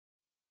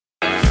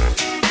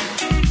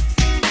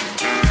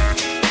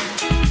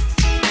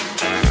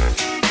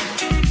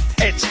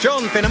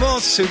John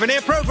Finnemore's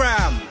souvenir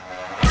programme.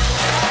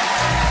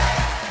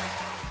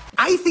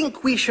 I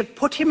think we should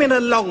put him in a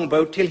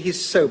longboat till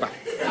he's sober.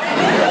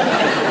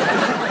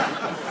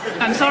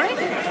 I'm sorry?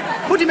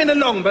 Put him in a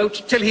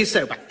longboat till he's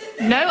sober.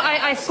 No,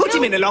 I still... Put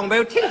him in a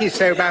longboat till he's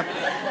sober.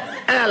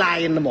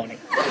 Early in the morning.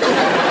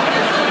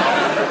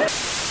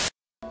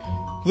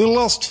 The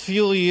last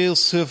few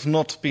years have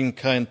not been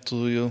kind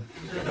to you.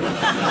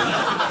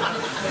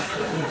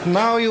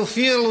 Now you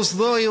feel as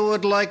though you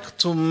would like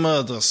to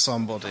murder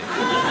somebody.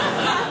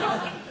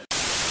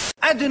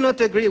 I do not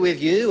agree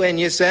with you when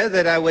you said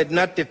that I would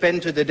not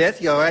defend to the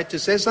death your right to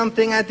say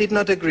something I did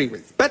not agree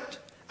with. But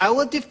I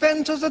will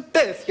defend to the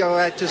death your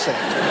right to say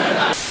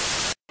it.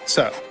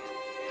 So,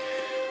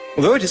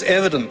 although it is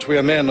evident we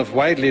are men of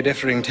widely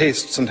differing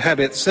tastes and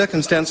habits,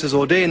 circumstances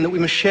ordain that we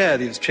must share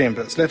these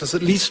chambers. Let us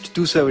at least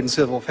do so in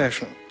civil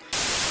fashion.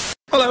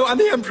 Hello, I'm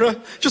the Emperor.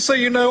 Just so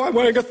you know, I'm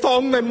wearing a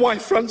thong, then Y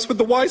fronts with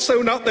the Y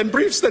sewn up, then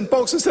briefs, then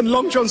boxers, then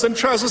long johns, then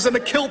trousers, then a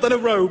kilt, then a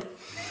robe.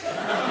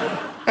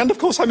 And of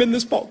course I'm in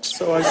this box,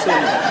 so I see.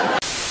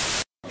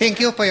 Thank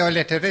you for your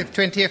letter of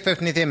 20th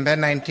of November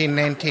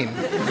 1919.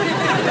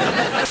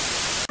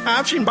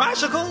 I've seen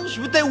bicycles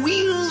with their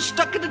wheels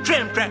stuck in the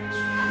tram tracks.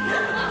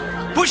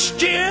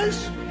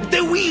 Pushchairs with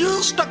their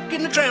wheels stuck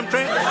in the tram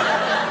tracks.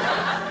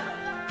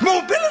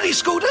 Mobility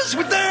scooters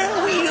with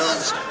their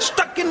wheels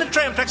stuck in the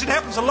tram tracks. It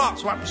happens a lot,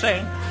 is what I'm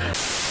saying.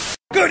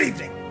 Good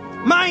evening.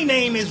 My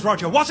name is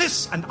Roger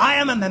Wattis, and I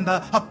am a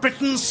member of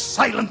Britain's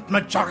silent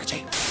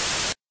majority.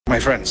 My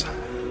friends,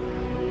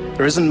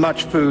 there isn't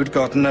much food,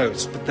 God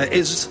knows, but there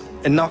is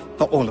enough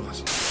for all of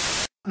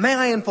us. May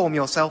I inform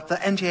yourself that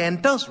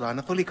NJN does run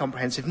a fully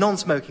comprehensive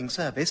non-smoking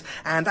service,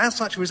 and as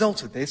such a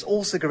result of this,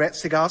 all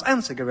cigarettes, cigars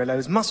and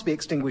cigarillos must be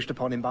extinguished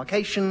upon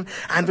embarkation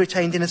and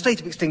retained in a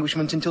state of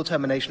extinguishment until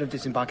termination of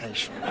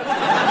disembarkation.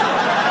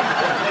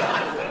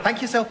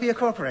 Thank yourself for your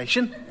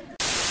cooperation.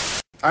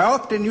 I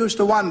often used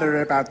to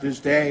wonder about this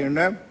day, you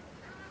know,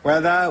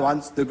 whether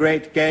once the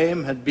great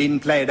game had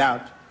been played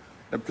out,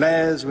 the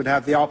players would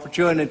have the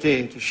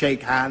opportunity to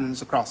shake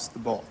hands across the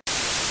board.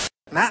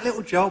 That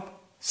little job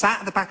sat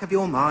at the back of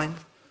your mind.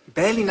 You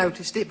barely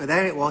noticed it, but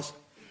there it was.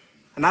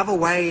 Another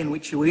way in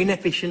which you were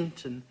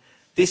inefficient and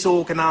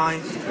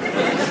disorganised,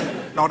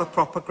 not a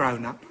proper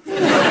grown-up.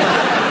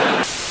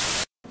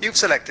 You've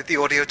selected the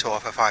audio tour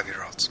for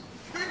 5-year-olds.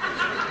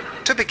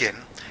 To begin,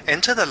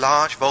 enter the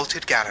large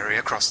vaulted gallery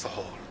across the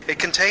hall. It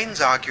contains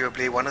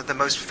arguably one of the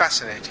most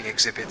fascinating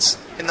exhibits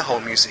in the whole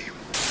museum.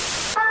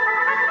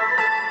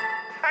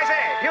 I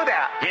say, you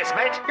there. Yes,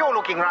 mate. You're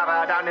looking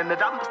rather down in the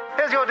dumps.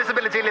 Has your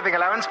disability living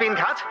allowance been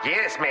cut?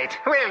 Yes, mate.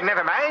 Well,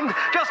 never mind.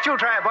 Just you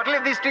try a bottle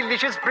of this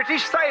delicious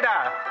British cider.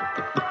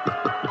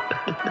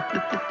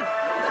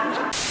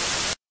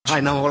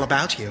 I know all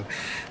about you.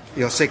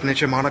 Your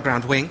signature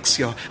monogrammed winks,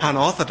 your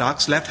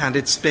unorthodox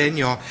left-handed spin,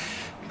 your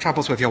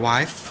troubles with your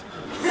wife.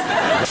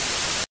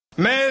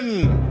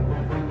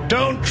 Men,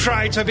 don't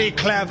try to be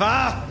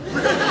clever.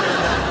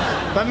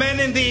 The men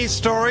in these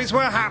stories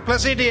were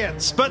hapless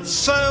idiots, but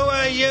so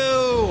are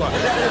you.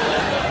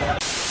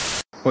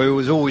 We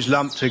was always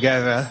lumped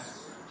together,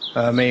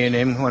 me and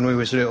him, when we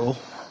was little.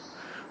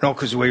 Not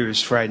because we was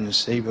friends,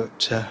 see,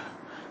 but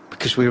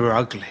because we were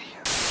ugly.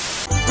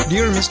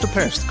 Dear Mr.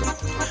 Prescott,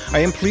 I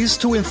am pleased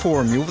to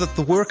inform you that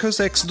the Workers'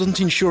 Accident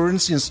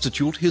Insurance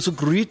Institute has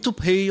agreed to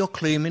pay your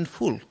claim in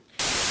full.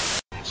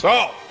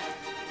 So,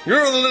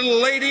 you're the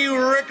little lady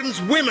who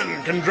reckons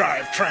women can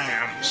drive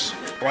trams.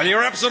 Well,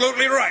 you're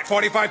absolutely right.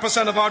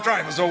 45% of our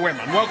drivers are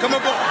women. Welcome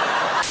aboard.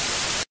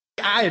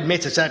 I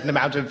admit a certain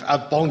amount of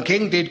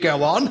bonking did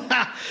go on.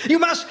 You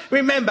must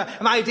remember,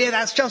 my dear,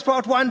 that's just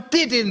what one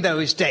did in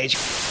those days.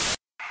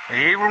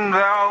 Even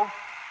though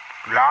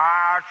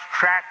large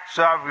tracts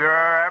of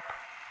Europe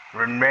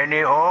and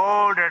many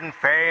old and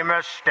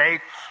famous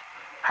states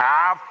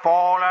have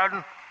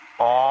fallen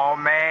or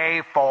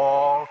may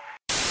fall.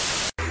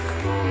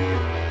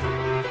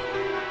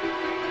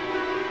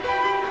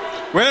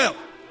 Well,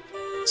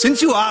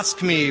 since you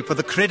ask me for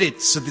the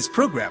credits of this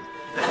program,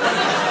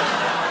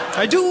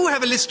 I do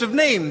have a list of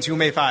names you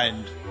may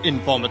find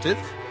informative.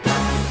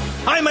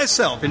 I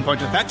myself, in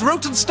point of fact,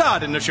 wrote and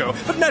starred in the show,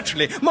 but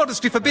naturally,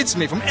 modesty forbids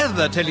me from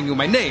ever telling you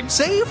my name,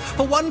 save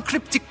for one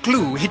cryptic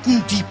clue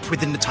hidden deep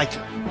within the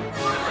title.